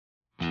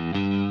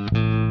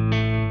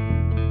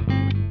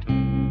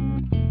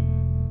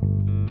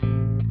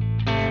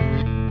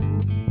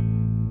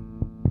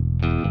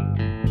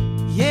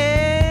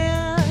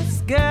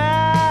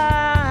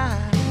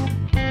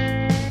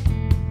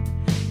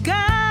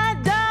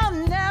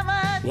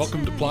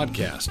Welcome to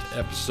Plodcast,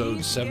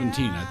 episode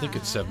 17. I think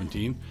it's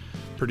 17.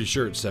 Pretty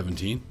sure it's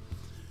 17.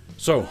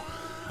 So,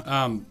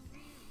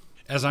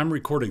 as I'm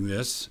recording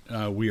this,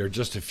 we are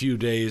just a few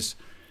days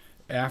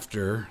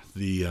after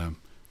the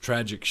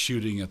tragic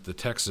shooting at the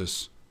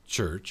Texas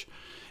church,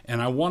 and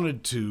I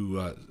wanted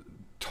to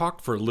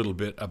talk for a little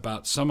bit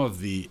about some of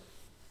the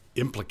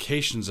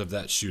implications of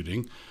that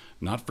shooting,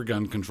 not for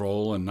gun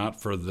control and not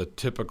for the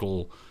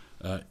typical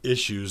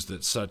issues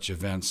that such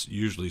events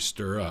usually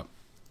stir up,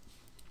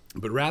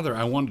 but rather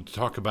I wanted to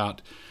talk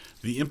about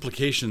the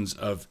implications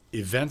of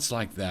events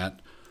like that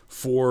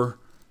for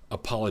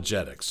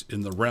apologetics,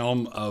 in the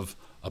realm of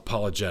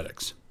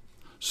apologetics.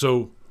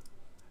 So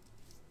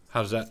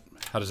how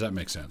does that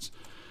make sense?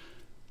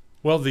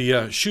 Well,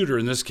 the shooter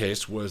in this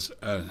case was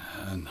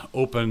an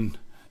open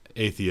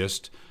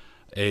atheist,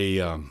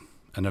 an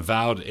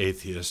avowed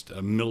atheist,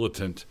 a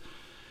militant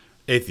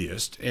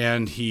atheist,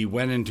 and he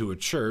went into a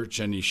church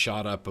and he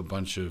shot up a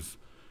bunch of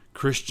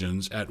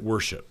Christians at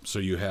worship. So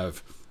you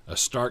have a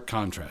stark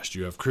contrast.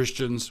 You have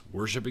Christians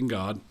worshiping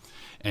God,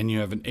 and you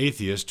have an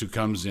atheist who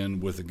comes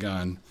in with a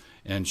gun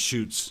and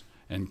shoots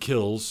and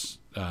kills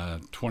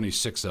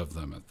 26 of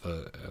them at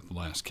the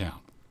last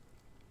count.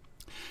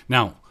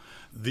 Now,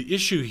 the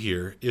issue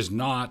here is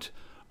not,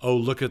 oh,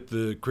 look at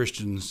the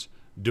Christians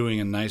doing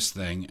a nice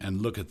thing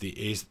and look at the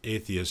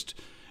atheist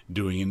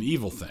doing an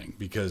evil thing,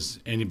 because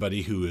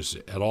anybody who is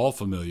at all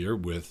familiar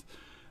with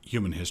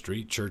human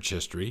history, church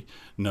history,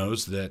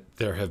 knows that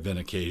there have been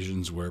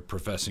occasions where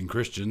professing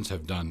Christians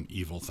have done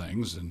evil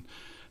things,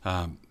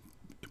 and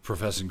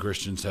professing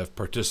Christians have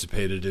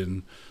participated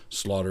in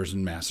slaughters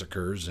and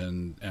massacres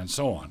and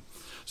so on.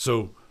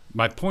 So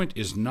my point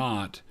is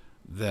not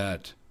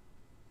that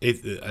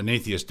an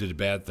atheist did a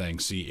bad thing,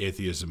 see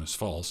atheism as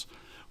false,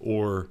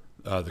 or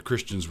the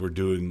Christians were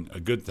doing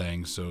a good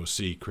thing, so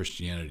see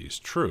Christianity is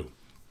true.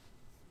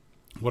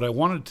 What I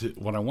want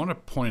to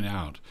point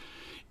out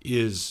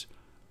is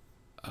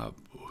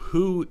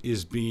who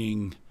is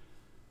being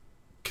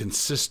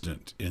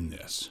consistent in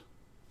this.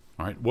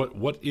 All right,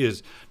 what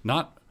is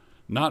not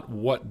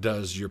what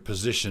does your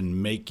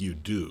position make you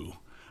do,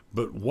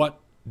 but what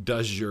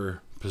does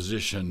your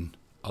position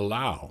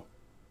allow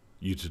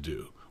you to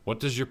do? What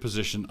does your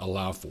position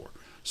allow for?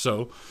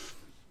 So,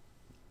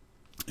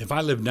 if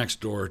I live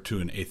next door to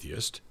an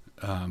atheist,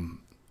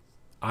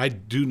 I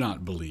do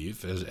not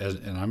believe,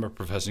 and I'm a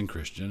professing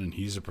Christian and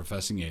he's a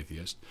professing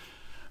atheist,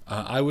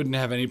 I wouldn't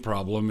have any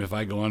problem if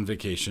I go on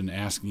vacation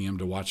asking him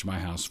to watch my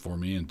house for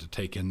me and to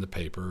take in the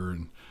paper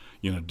and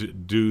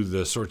do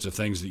the sorts of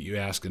things that you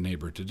ask a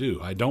neighbor to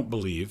do. I don't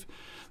believe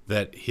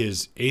that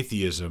his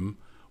atheism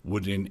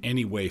would in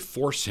any way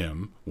force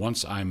him,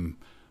 once I'm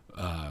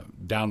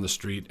down the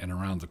street and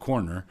around the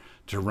corner,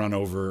 to run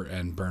over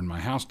and burn my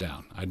house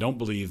down. I don't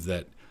believe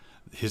that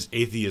his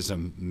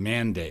atheism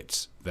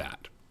mandates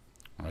that.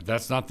 All right,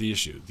 that's not the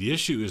issue. The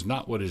issue is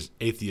not what his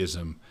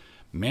atheism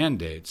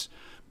mandates,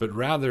 but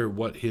rather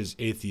what his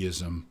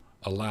atheism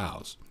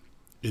allows.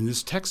 In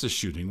this Texas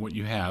shooting, what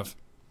you have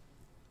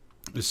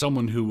is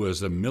someone who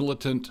was a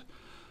militant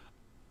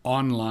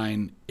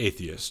online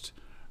atheist,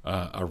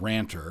 a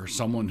ranter,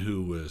 someone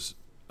who was,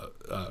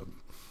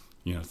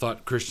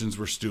 thought Christians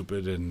were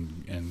stupid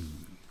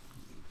and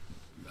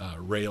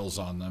rails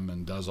on them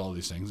and does all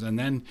these things. And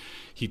then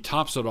he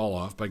tops it all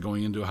off by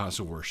going into a house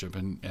of worship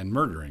and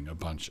murdering a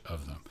bunch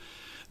of them.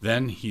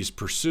 Then he's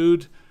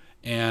pursued,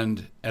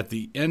 and at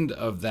the end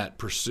of that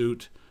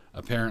pursuit,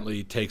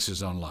 apparently takes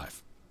his own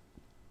life.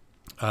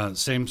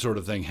 Same sort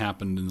of thing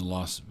happened in the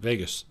Las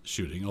Vegas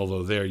shooting,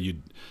 although there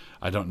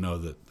I don't know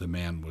that the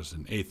man was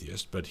an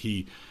atheist, but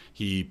he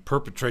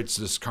perpetrates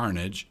this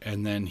carnage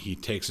and then he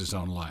takes his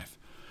own life.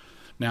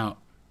 Now,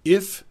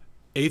 if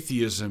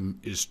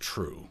atheism is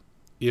true,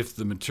 if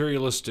the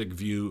materialistic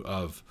view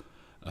of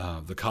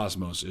the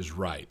cosmos is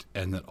right,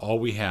 and that all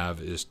we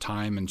have is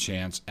time and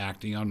chance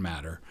acting on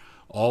matter,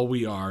 all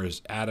we are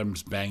is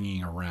atoms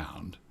banging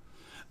around,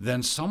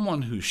 then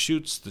someone who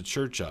shoots the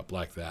church up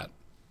like that,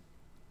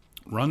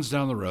 runs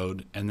down the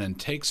road, and then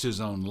takes his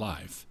own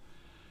life,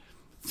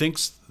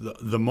 thinks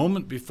the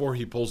moment before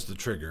he pulls the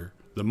trigger,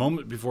 the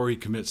moment before he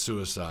commits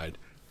suicide,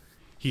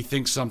 he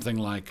thinks something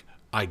like,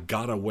 I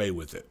got away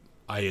with it.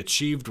 I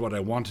achieved what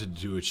I wanted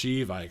to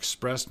achieve. I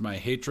expressed my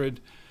hatred,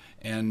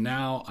 and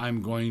now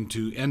I'm going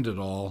to end it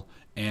all,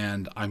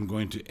 and I'm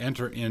going to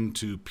enter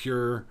into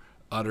pure,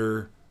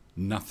 utter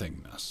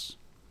nothingness.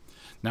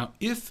 Now,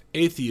 if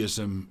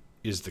atheism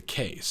is the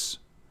case,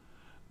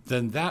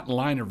 then that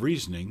line of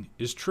reasoning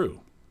is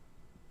true.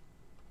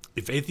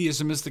 If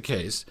atheism is the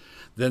case,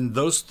 then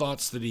those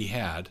thoughts that he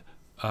had,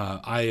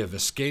 I have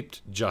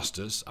escaped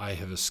justice, I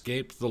have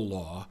escaped the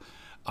law,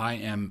 I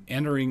am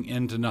entering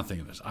into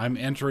nothingness. I'm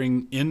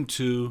entering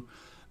into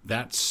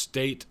that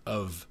state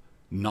of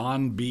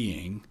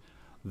non-being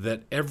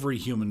that every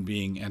human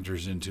being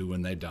enters into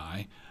when they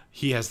die.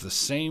 He has the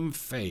same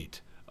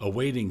fate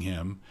awaiting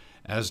him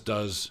as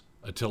does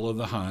Attila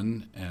the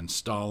Hun and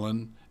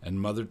Stalin and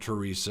Mother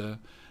Teresa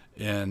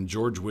and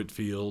George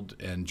Whitefield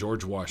and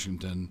George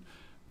Washington.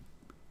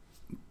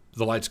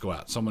 the lights go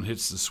out. Someone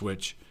hits the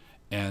switch,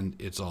 and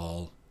it's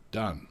all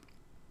done.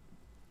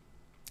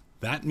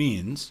 That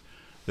means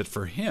that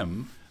for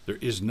him, there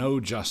is no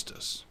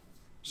justice.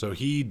 So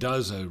he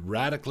does a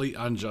radically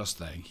unjust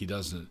thing. He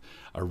does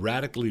a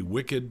radically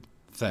wicked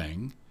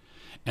thing,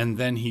 and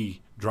then he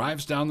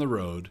drives down the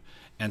road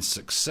and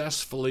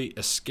successfully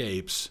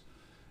escapes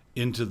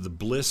into the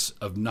bliss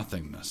of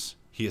nothingness.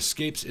 He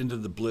escapes into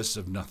the bliss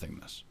of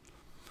nothingness.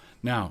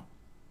 Now,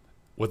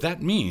 what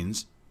that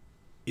means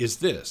is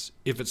this: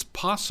 if it's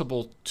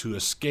possible to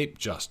escape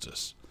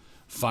justice,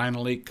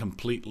 finally,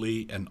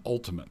 completely, and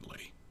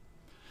ultimately,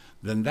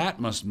 then that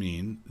must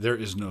mean there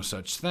is no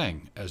such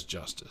thing as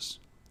justice.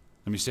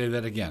 Let me say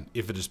that again.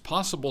 If it is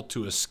possible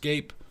to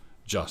escape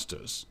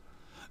justice,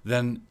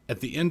 then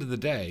at the end of the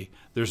day,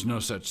 there's no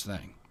such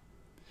thing.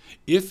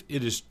 If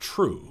it is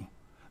true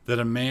that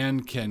a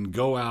man can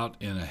go out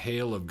in a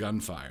hail of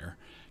gunfire,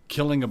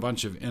 killing a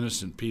bunch of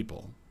innocent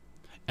people,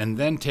 and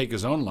then take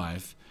his own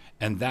life,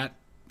 and that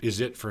is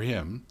it for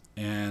him,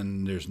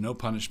 and there's no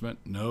punishment,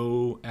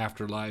 no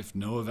afterlife,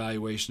 no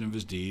evaluation of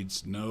his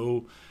deeds,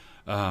 no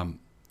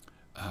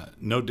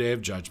day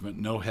of judgment,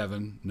 no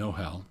heaven, no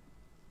hell.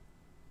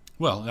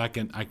 Well, I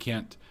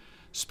can't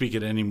speak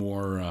it any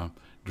more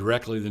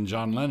directly than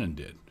John Lennon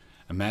did.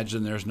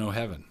 Imagine there's no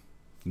heaven,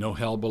 no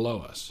hell below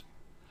us.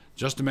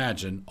 Just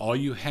imagine all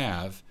you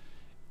have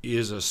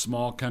is a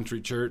small country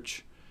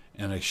church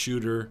and a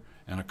shooter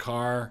and a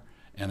car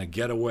and a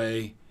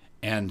getaway,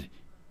 and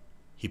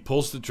he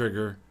pulls the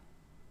trigger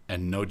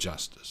and no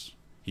justice.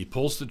 He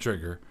pulls the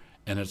trigger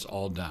and it's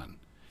all done.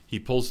 He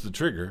pulls the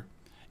trigger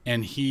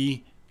and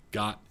he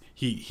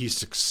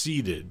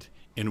succeeded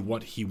in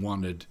what he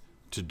wanted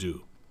to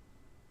do.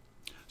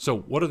 So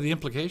what are the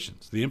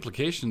implications? The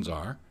implications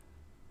are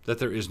that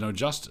there is no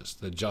justice,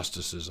 that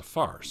justice is a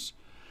farce.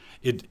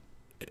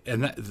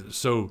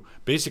 So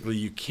basically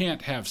you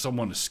can't have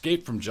someone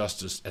escape from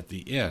justice at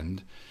the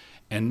end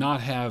and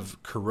not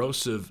have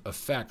corrosive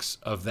effects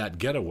of that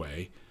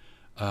getaway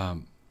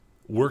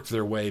work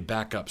their way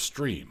back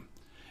upstream.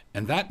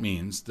 And that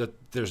means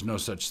that there's no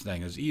such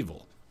thing as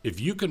evil. If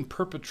you can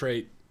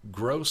perpetrate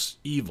gross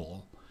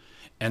evil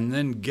and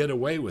then get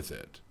away with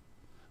it,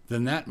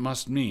 then that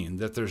must mean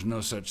that there's no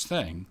such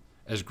thing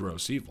as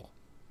gross evil.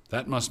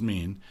 That must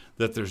mean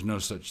that there's no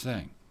such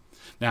thing.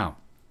 Now,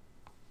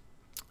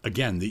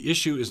 again, the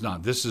issue is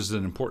not, this is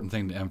an important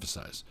thing to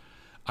emphasize.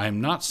 I am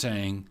not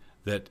saying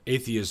that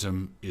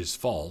atheism is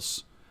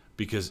false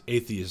because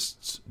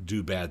atheists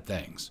do bad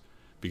things.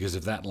 Because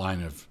if that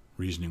line of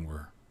reasoning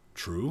were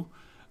true,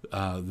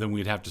 then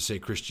we'd have to say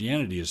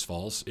Christianity is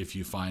false if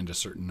you find a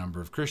certain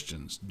number of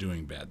Christians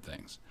doing bad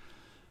things.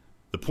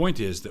 The point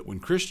is that when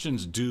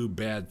Christians do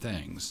bad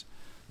things,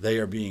 they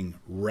are being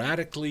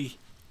radically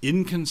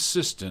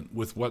inconsistent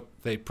with what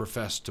they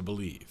profess to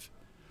believe.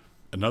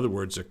 In other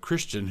words, a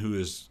Christian who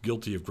is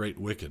guilty of great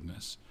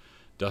wickedness,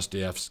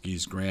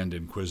 Dostoevsky's Grand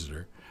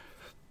Inquisitor,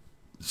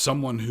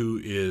 someone who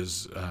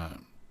is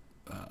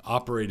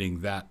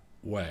operating that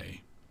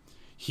way,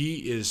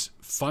 he is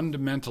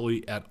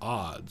fundamentally at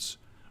odds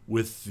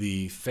with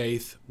the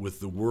faith, with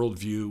the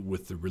worldview,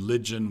 with the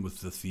religion,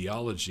 with the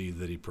theology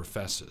that he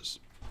professes.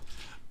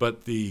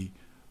 But the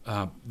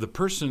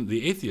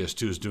atheist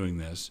who is doing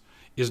this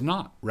is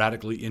not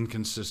radically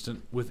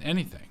inconsistent with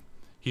anything.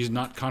 He's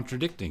not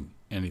contradicting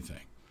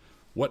anything.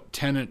 What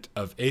tenet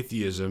of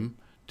atheism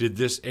did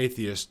this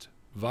atheist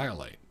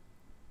violate?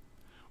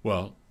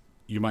 Well,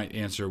 you might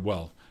answer,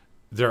 well,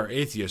 there are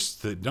atheists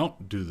that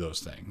don't do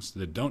those things,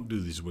 that don't do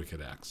these wicked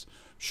acts.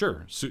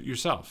 Sure, suit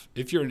yourself.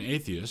 If you're an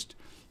atheist,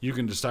 you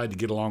can decide to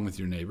get along with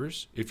your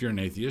neighbors. If you're an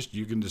atheist,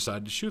 you can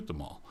decide to shoot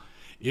them all.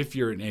 If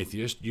you're an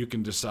atheist, you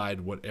can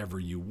decide whatever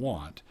you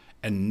want,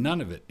 and none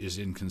of it is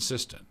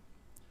inconsistent.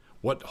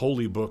 What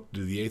holy book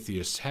do the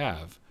atheists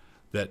have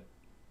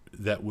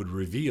that would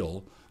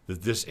reveal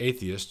that this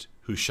atheist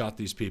who shot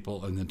these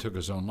people and then took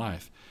his own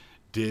life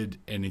did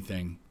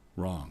anything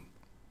wrong?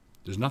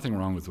 There's nothing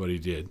wrong with what he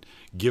did,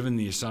 given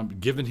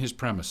his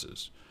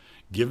premises,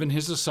 given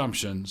his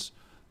assumptions.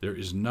 There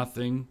is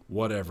nothing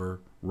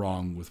whatever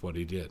wrong with what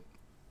he did.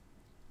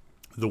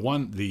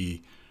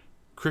 The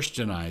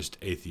Christianized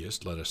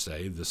atheist, let us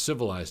say, the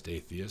civilized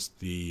atheist,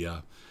 the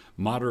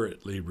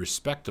moderately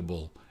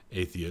respectable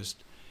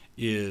atheist,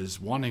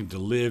 is wanting to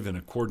live in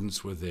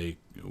accordance with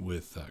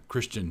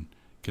Christian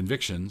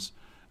convictions,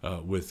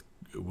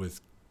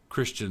 with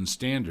Christian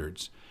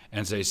standards,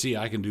 and say, "See,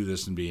 I can do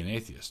this and be an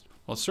atheist."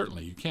 Well,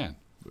 certainly you can.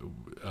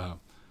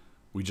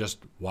 We just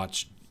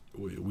watched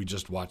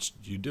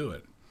you do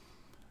it.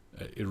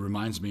 It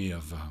reminds me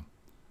of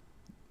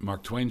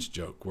Mark Twain's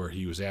joke, where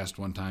he was asked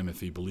one time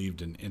if he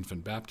believed in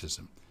infant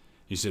baptism.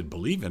 He said,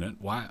 "Believe in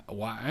it? Why,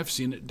 I've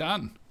seen it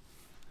done."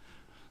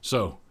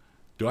 So,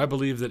 do I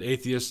believe that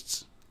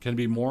atheists can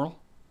be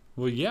moral?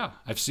 Well, yeah,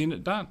 I've seen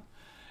it done.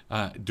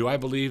 Do I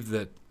believe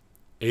that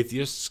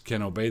atheists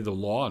can obey the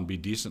law and be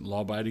decent,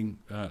 law-abiding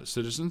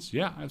citizens?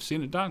 Yeah, I've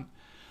seen it done.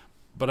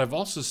 But I've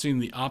also seen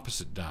the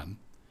opposite done,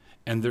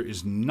 and there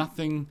is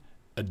nothing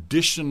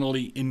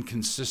additionally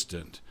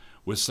inconsistent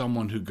with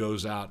someone who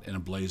goes out in a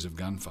blaze of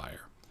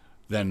gunfire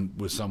than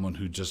with someone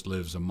who just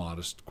lives a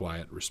modest,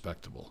 quiet,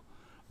 respectable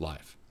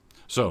life.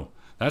 So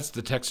that's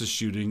the Texas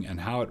shooting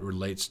and how it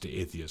relates to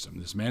atheism.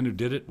 This man who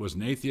did it was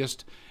an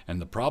atheist,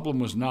 and the problem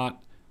was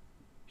not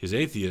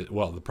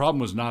the problem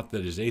was not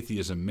that his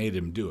atheism made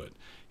him do it.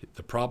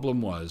 The problem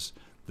was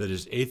that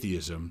his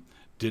atheism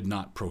did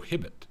not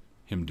prohibit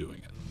him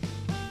doing it.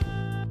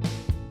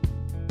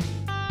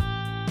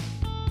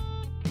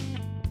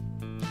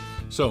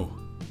 So,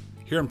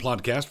 here in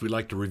Podcast, we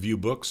like to review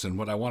books, and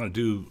what I want to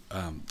do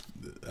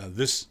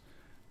this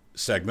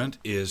segment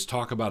is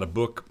talk about a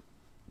book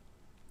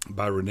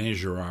by Rene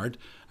Gerard.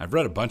 I've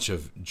read a bunch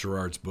of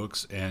Gerard's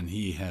books, and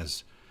he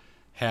has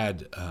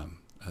had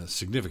a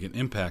significant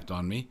impact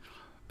on me.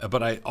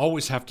 But I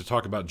always have to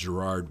talk about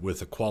Gerard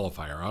with a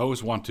qualifier. I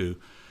always want to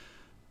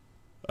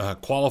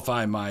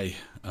qualify my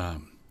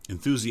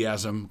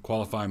enthusiasm,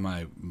 qualify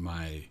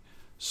my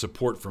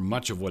support for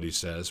much of what he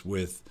says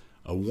with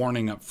a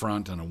warning up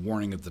front and a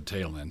warning at the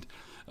tail end.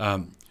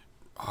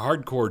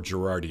 Hardcore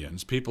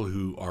Gerardians, people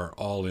who are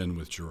all in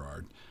with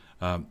Gerard,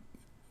 are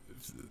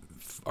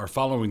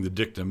following the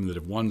dictum that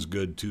if one's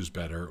good, two's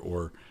better,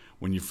 or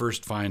when you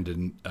first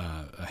find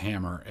a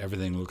hammer,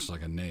 everything looks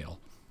like a nail.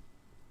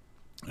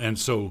 And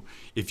so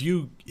if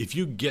you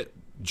get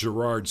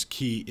Gerard's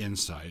key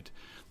insight,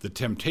 the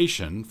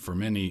temptation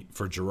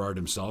for Gerard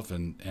himself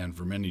and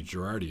for many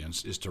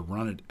Gerardians is to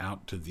run it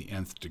out to the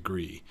nth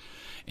degree.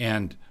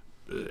 And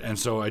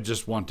so I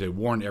just want to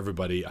warn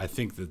everybody, I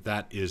think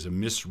that is a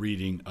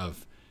misreading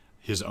of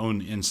his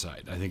own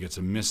insight. I think it's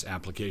a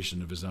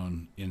misapplication of his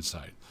own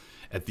insight.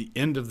 At the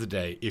end of the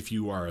day, if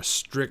you are a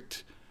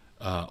strict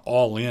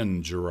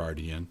all-in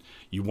Gerardian,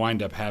 you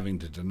wind up having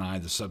to deny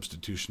the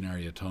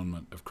substitutionary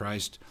atonement of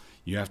Christ.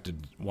 You have to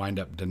wind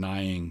up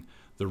denying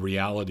the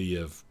reality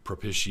of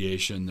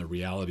propitiation, the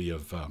reality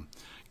of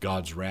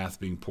God's wrath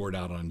being poured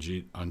out on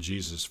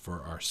Jesus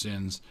for our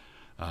sins.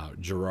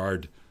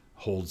 Gerard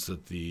holds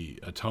that the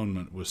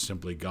atonement was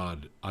simply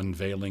God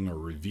unveiling or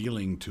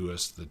revealing to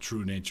us the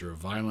true nature of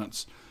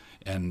violence,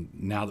 and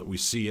now that we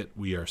see it,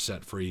 we are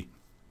set free.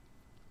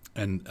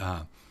 And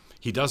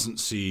he doesn't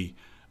see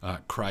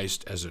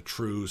Christ as a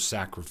true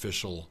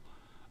sacrificial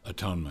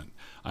atonement.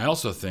 I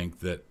also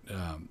think that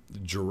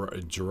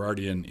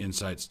Gerardian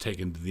insights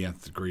taken to the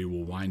nth degree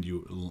will land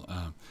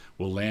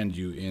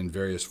you in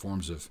various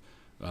forms of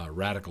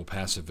radical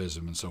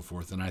pacifism and so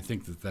forth. And I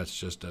think that that's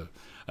just a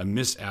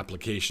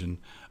misapplication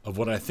of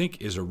what I think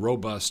is a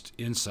robust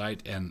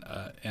insight and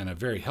a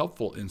very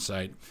helpful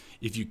insight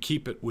if you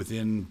keep it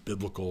within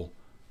biblical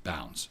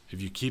bounds,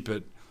 if you keep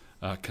it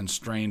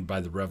constrained by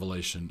the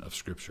revelation of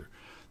Scripture.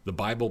 The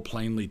Bible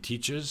plainly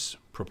teaches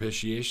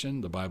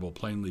propitiation. The Bible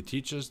plainly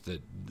teaches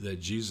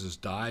that Jesus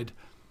died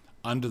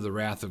under the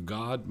wrath of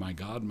God. My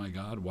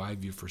God, why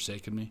have you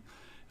forsaken me?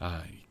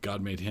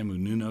 God made him who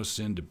knew no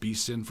sin to be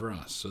sin for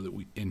us, so that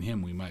in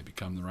him we might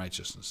become the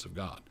righteousness of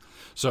God.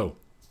 So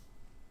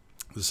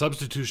the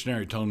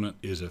substitutionary atonement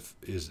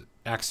is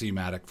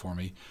axiomatic for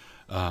me.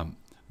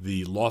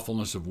 The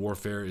lawfulness of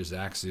warfare is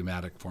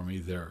axiomatic for me.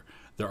 There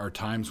are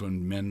times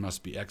when men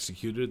must be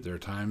executed. There are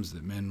times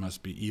that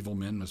evil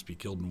men must be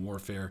killed in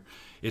warfare.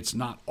 It's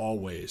not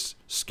always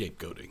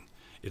scapegoating.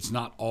 It's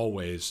not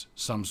always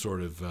some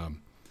sort of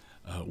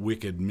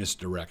wicked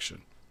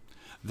misdirection.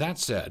 That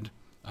said,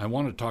 I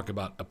want to talk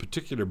about a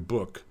particular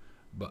book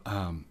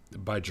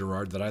by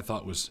Gerard that I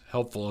thought was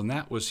helpful, and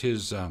that was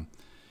his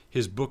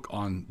book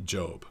on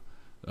Job.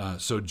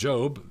 So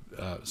Job,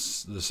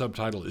 the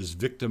subtitle is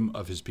Victim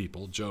of His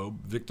People.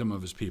 Job, Victim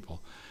of His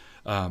People,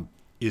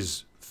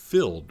 is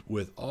filled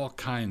with all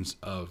kinds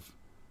of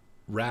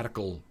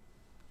radical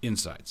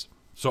insights.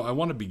 So I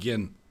want to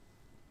begin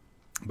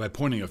by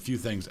pointing a few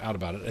things out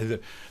about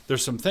it.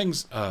 There's some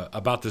things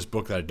about this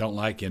book that I don't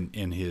like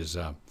in his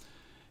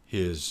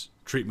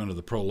treatment of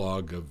the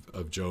prologue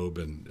of Job,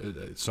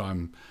 and so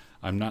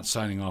I'm not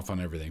signing off on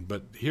everything.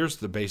 But here's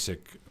the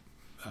basic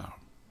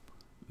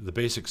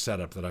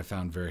setup that I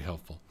found very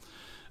helpful.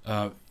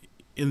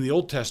 In the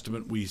Old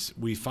Testament,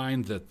 we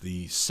find that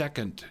the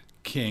second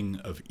king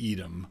of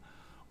Edom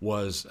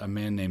was a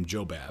man named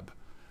Jobab,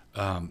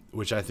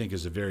 which I think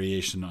is a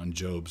variation on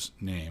Job's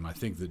name. I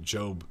think that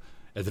Job,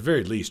 at the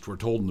very least, we're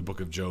told in the book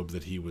of Job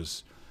that he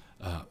was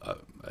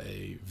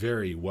a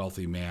very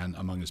wealthy man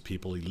among his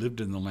people. He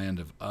lived in the land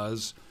of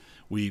Uz.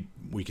 We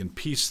can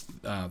piece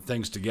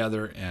things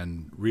together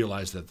and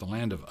realize that the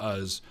land of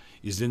Uz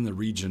is in the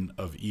region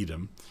of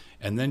Edom.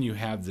 And then you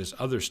have this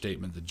other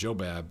statement that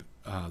Jobab,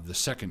 the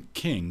second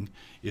king,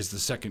 is the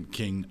second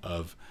king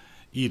of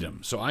Edom.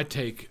 So I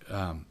take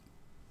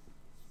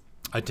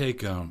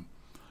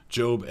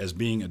Job as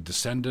being a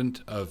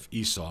descendant of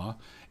Esau,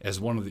 as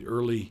one of the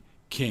early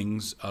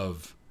kings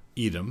of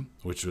Edom,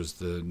 which was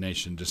the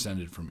nation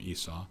descended from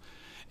Esau,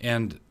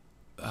 and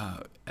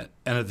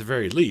at the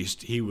very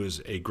least, he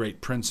was a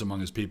great prince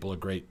among his people, a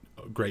great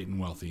and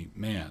wealthy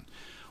man.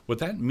 What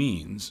that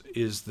means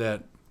is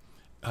that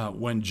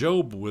when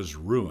Job was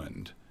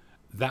ruined,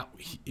 that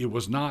it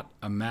was not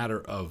a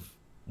matter of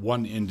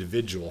one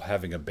individual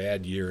having a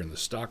bad year in the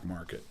stock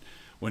market.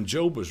 When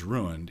Job was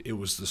ruined, it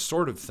was the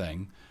sort of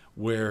thing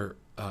where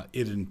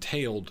it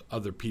entailed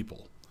other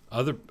people.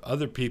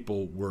 Other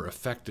people were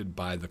affected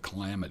by the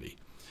calamity.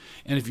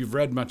 And if you've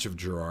read much of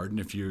Gerard, and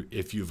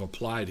if you've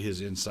applied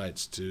his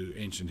insights to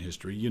ancient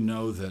history, you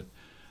know that,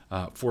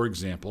 for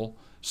example,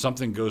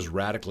 something goes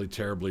radically,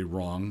 terribly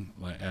wrong,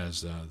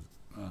 as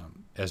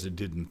it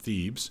did in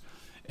Thebes,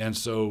 and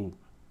so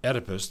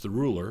Oedipus, the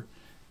ruler,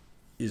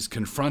 is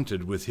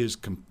confronted with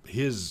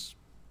his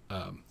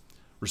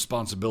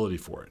responsibility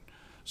for it.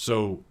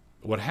 So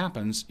what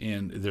happens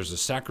there's a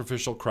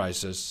sacrificial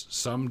crisis,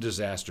 some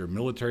disaster,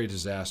 military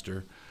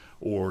disaster,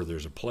 or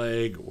there's a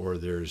plague, or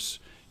there's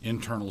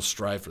internal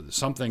strife, or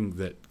something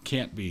that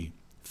can't be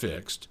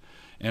fixed.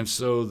 And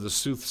so the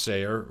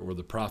soothsayer or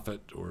the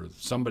prophet or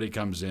somebody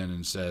comes in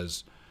and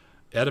says,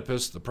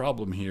 Oedipus, the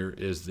problem here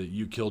is that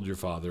you killed your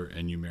father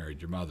and you married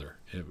your mother.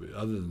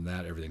 Other than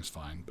that, everything's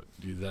fine, but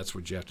that's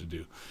what you have to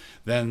do.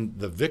 Then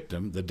the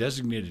victim, the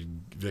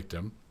designated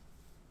victim,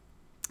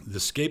 the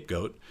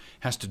scapegoat,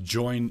 has to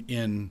join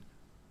in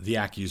the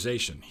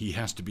accusation. He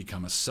has to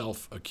become a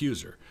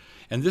self-accuser.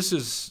 And this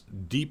is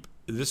deep.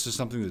 This is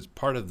something that's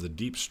part of the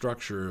deep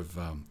structure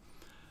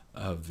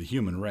of the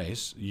human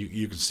race.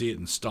 You can see it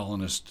in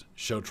Stalinist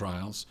show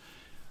trials.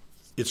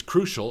 It's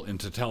crucial in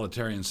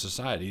totalitarian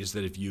societies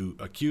that if you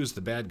accuse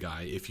the bad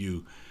guy, if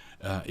you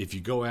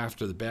go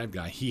after the bad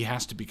guy, he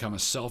has to become a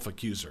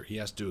self-accuser. He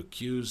has to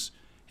accuse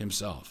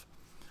himself.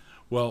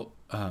 Well,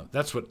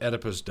 that's what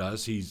Oedipus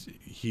does.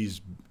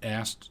 He's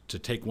asked to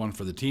take one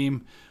for the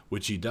team,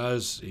 which he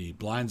does. He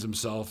blinds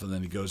himself, and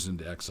then he goes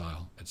into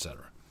exile,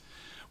 etc.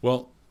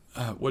 Well,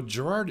 what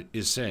Gerard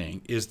is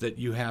saying is that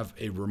you have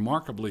a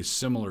remarkably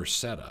similar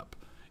setup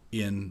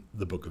in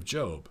the book of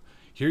Job.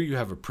 Here you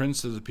have a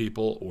prince of the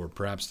people, or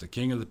perhaps the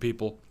king of the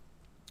people,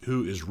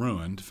 who is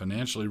ruined,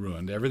 financially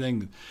ruined,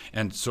 everything,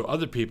 and so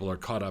other people are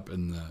caught up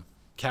in the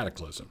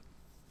cataclysm.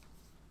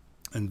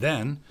 And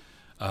then,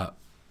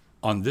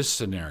 on this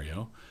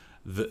scenario,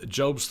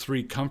 Job's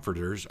three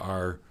comforters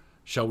are,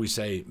 shall we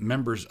say,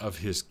 members of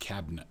his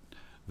cabinet.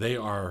 They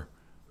are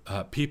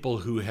people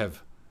who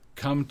have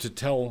come to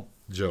tell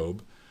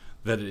Job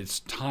that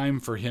it's time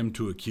for him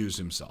to accuse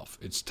himself.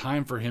 It's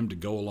time for him to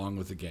go along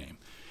with the game.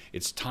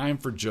 It's time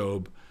for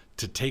Job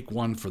to take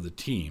one for the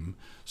team,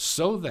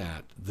 so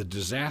that the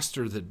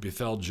disaster that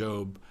befell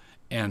Job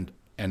and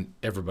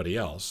everybody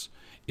else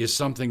is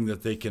something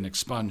that they can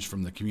expunge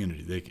from the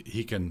community.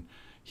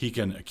 He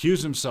can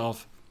accuse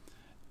himself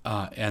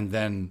and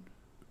then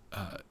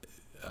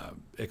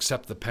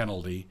accept the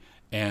penalty,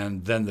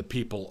 and then the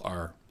people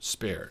are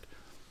spared.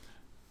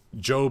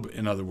 Job,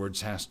 in other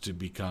words, has to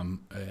be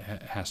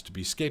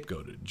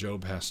scapegoated.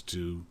 Job has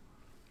to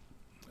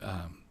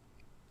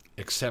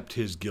accept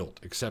his guilt,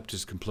 accept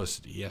his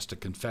complicity. He has to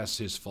confess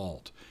his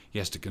fault. He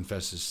has to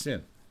confess his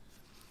sin.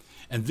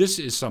 And this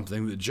is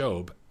something that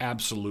Job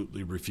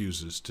absolutely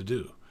refuses to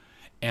do.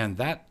 And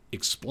that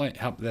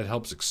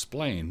helps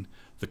explain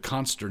the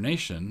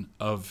consternation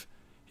of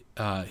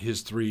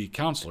his three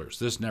counselors.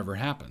 This never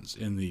happens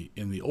in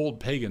the old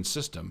pagan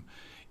system,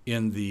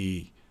 in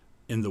the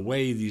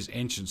way these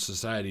ancient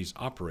societies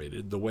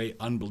operated, the way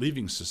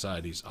unbelieving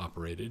societies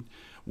operated.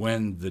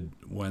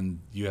 When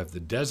you have the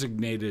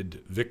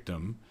designated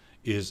victim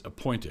is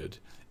appointed,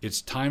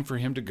 it's time for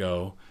him to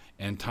go,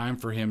 and time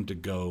for him to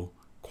go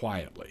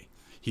quietly.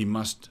 He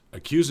must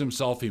accuse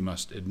himself. He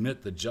must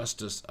admit the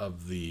justice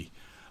of the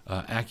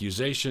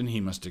accusation.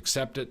 He must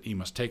accept it. He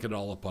must take it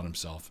all upon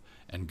himself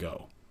and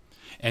go.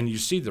 And you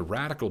see the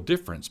radical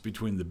difference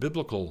between the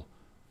biblical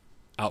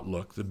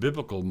outlook, the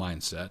biblical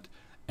mindset,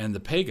 and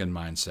the pagan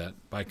mindset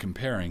by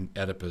comparing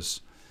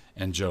Oedipus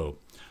and Job.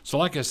 So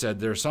like I said,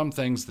 there are some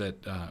things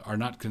that are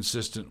not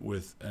consistent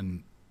with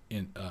an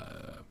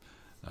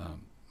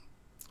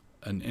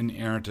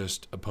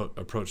inerrantist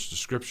approach to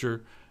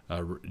Scripture.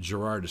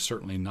 Gerard is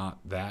certainly not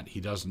that.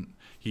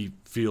 He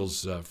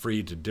feels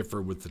free to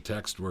differ with the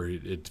text where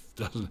it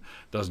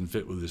doesn't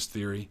fit with his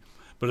theory.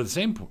 But at the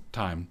same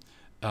time,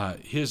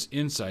 his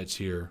insights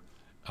here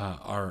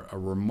are a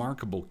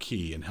remarkable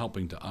key in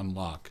helping to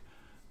unlock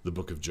the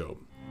book of Job.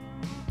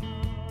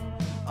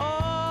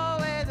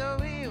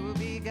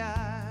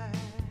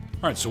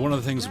 All right, so one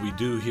of the things we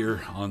do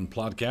here on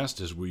podcast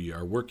is we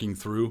are working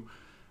through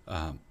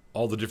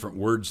all the different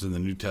words in the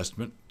New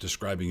Testament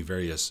describing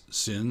various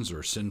sins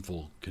or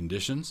sinful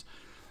conditions.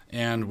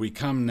 And we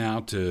come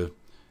now to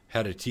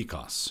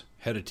Hairetikos.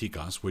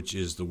 Hairetikos, which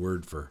is the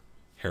word for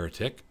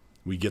heretic.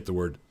 We get the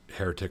word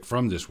heretic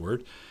from this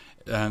word.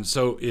 And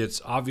so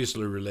it's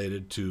obviously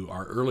related to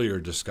our earlier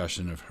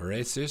discussion of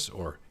heresis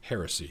or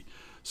heresy.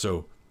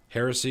 So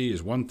heresy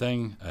is one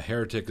thing, a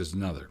heretic is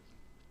another.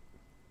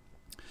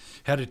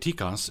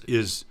 Hairetikos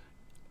is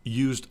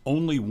used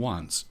only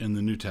once in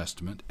the New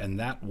Testament, and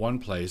that one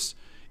place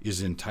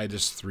is in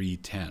Titus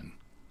 3:10.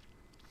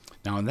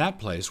 Now, in that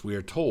place, we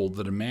are told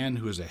that a man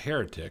who is a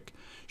heretic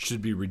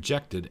should be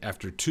rejected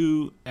after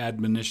 2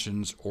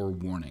 admonitions or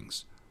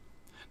warnings.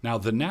 Now,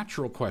 the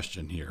natural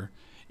question here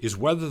is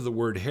whether the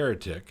word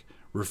heretic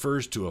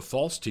refers to a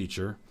false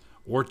teacher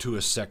or to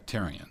a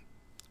sectarian.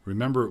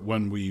 Remember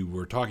when we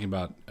were talking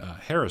about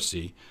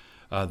heresy,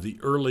 the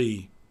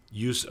early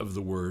use of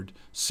the word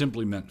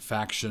simply meant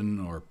faction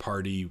or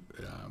party.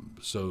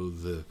 So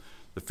the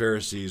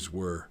Pharisees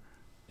were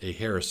a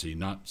heresy,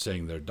 not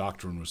saying their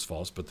doctrine was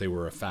false, but they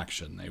were a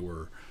faction. They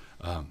were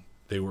a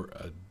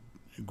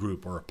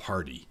group or a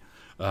party.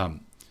 By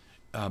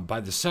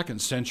the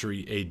 2nd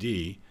century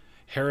A.D.,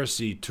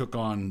 heresy took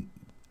on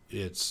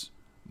its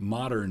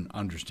modern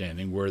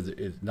understanding, where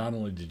not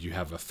only did you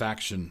have a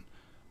faction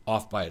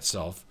off by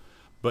itself,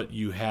 but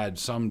you had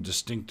some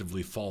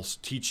distinctively false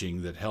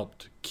teaching that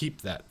helped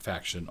keep that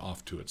faction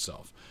off to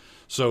itself.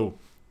 So,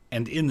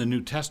 and in the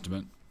New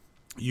Testament,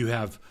 you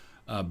have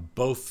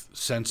both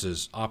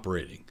senses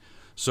operating.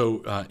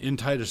 So in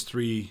Titus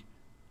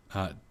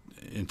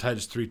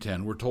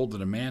 3:10, we're told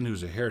that a man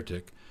who's a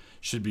heretic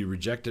should be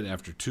rejected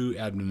after 2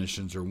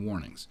 admonitions or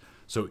warnings.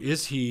 So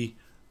is he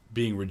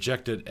being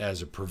rejected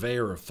as a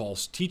purveyor of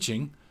false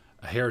teaching,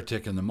 a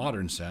heretic in the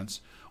modern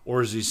sense,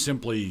 or is he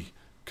simply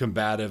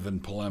combative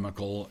and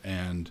polemical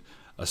and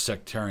a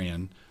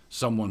sectarian,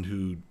 someone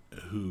who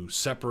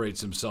separates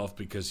himself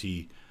because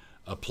he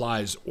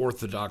applies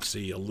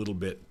orthodoxy a little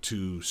bit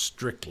too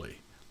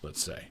strictly,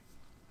 let's say?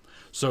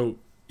 So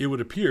it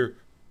would appear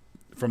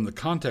from the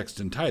context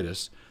in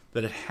Titus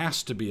that it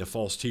has to be a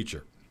false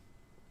teacher,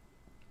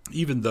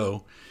 even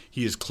though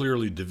he is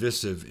clearly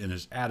divisive in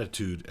his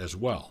attitude as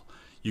well.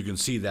 You can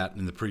see that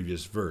in the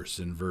previous verse.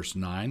 In verse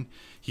 9,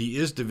 he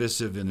is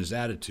divisive in his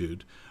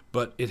attitude,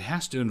 but it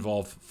has to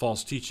involve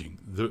false teaching.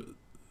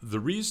 The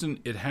reason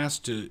it has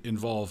to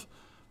involve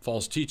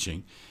false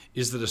teaching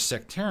is that a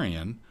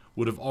sectarian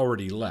would have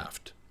already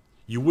left.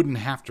 You wouldn't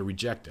have to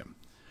reject him.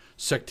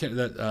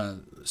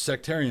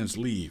 Sectarians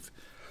leave.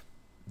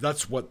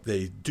 That's what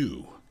they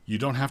do. You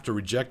don't have to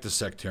reject the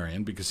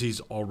sectarian because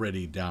he's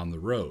already down the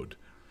road.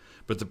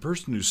 But the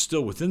person who's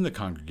still within the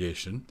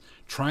congregation,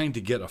 trying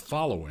to get a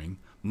following,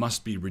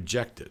 must be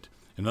rejected.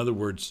 In other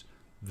words,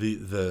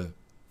 the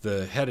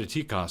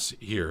Hairetikos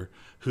here,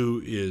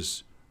 who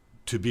is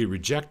to be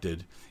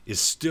rejected, is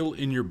still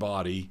in your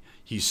body,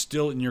 he's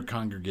still in your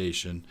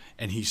congregation,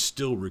 and he's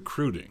still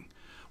recruiting.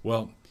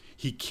 Well,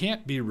 he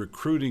can't be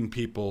recruiting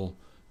people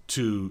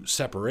to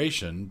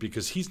separation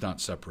because he's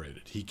not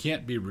separated. He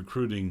can't be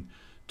recruiting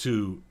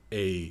to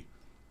a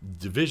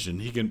division.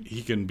 He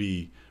can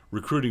be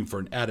recruiting for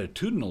an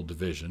attitudinal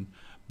division,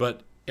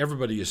 but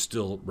everybody is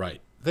still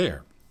right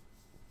there.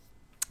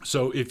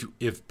 So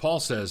if Paul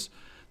says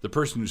the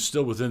person who's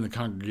still within the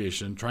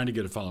congregation trying to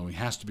get a following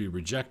has to be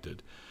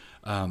rejected,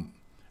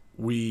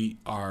 we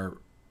are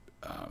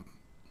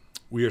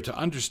to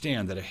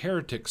understand that a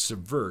heretic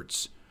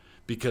subverts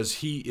because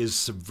he is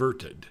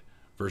subverted,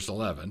 verse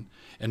 11,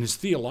 and his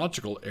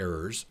theological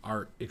errors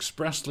are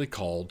expressly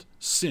called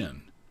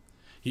sin.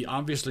 He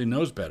obviously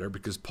knows better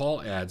because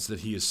Paul adds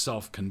that he is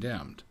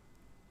self-condemned.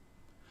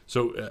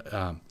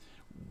 So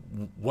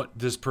what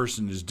this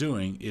person is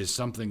doing is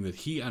something that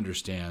he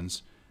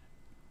understands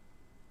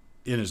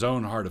in his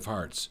own heart of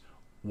hearts,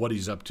 what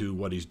he's up to,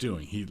 what he's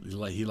doing.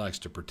 He likes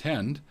to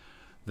pretend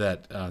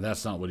that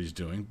that's not what he's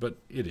doing, but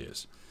it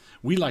is.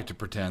 We like to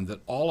pretend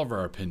that all of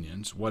our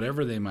opinions,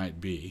 whatever they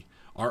might be,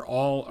 are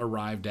all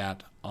arrived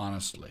at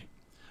honestly.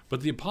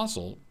 But the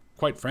apostle,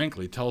 quite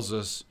frankly, tells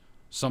us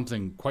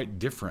something quite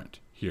different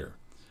here.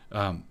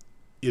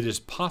 It is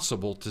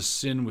possible to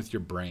sin with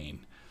your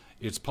brain.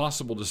 It's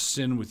possible to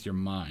sin with your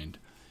mind.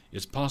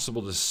 It's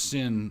possible to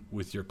sin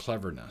with your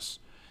cleverness.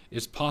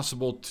 It's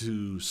possible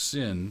to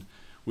sin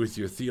with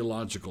your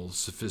theological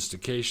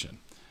sophistication,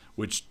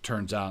 which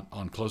turns out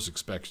on close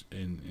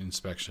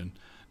inspection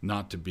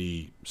not to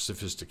be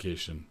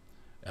sophistication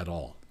at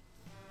all.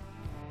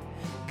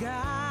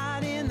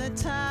 God in the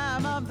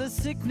time of the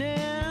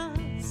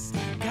sickness,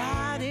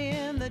 God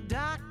in the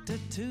doctor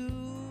too.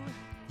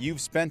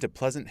 You've spent a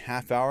pleasant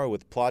half hour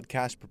with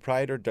Plodcast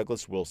proprietor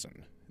Douglas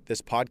Wilson.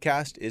 This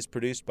podcast is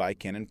produced by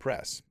Canon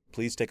Press.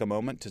 Please take a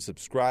moment to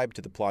subscribe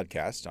to the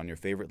Plodcast on your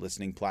favorite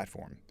listening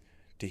platform.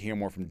 To hear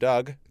more from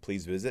Doug,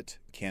 please visit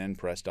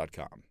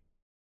canonpress.com.